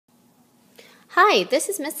Hi, this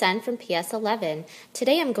is Miss N from PS11.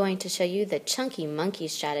 Today I'm going to show you the Chunky Monkey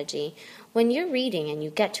strategy. When you're reading and you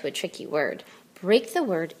get to a tricky word, break the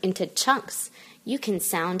word into chunks. You can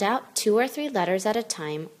sound out 2 or 3 letters at a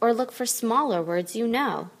time or look for smaller words you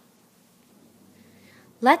know.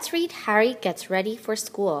 Let's read Harry Gets Ready for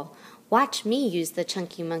School. Watch me use the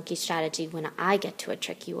Chunky Monkey strategy when I get to a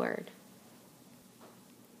tricky word.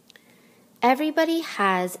 Everybody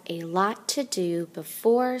has a lot to do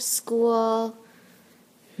before school.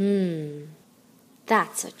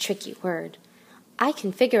 That's a tricky word. I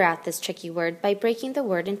can figure out this tricky word by breaking the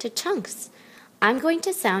word into chunks. I'm going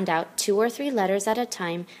to sound out 2 or 3 letters at a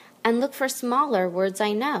time and look for smaller words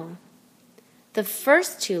I know. The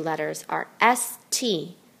first 2 letters are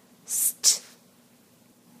S-T, st.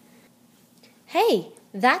 Hey,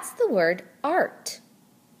 that's the word art.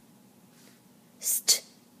 St,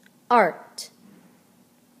 art.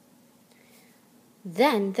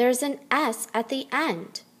 Then there's an S at the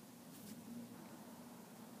end.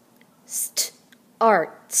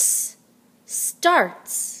 Arts,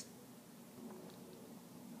 starts.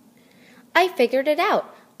 I figured it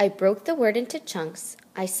out. I broke the word into chunks.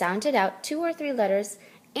 I sounded out 2 or 3 letters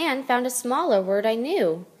and found a smaller word I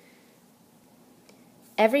knew.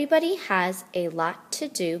 Everybody has a lot to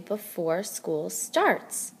do before school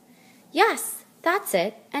starts. Yes, that's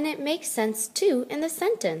it, and it makes sense too in the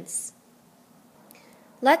sentence.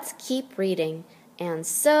 Let's keep reading, and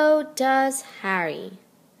so does Harry.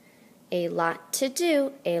 A lot to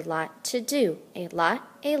do, a lot to do, a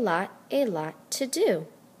lot to do.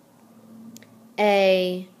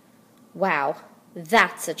 Wow,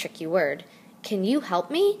 that's a tricky word. Can you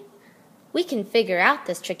help me? We can figure out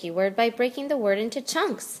this tricky word by breaking the word into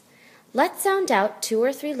chunks. Let's sound out 2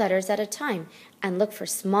 or 3 letters at a time and look for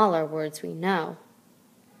smaller words we know.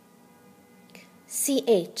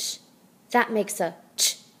 CH, that makes a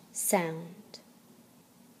ch sound.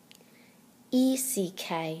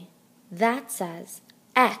 ECK, that says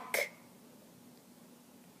ek.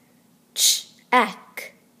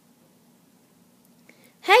 Ch-ek.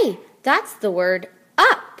 Hey, that's the word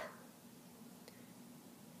up.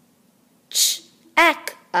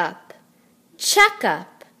 Ch-ek up. Check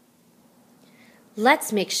up.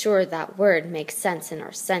 Let's make sure that word makes sense in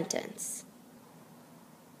our sentence.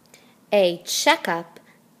 A checkup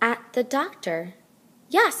at the doctor.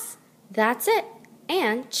 Yes, that's it.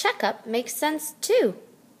 And checkup makes sense too.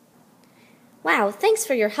 Wow, thanks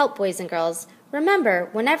for your help, boys and girls. Remember,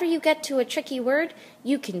 whenever you get to a tricky word,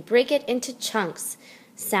 you can break it into chunks.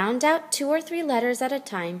 Sound out 2 or 3 letters at a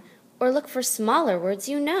time, or look for smaller words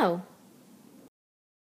you know.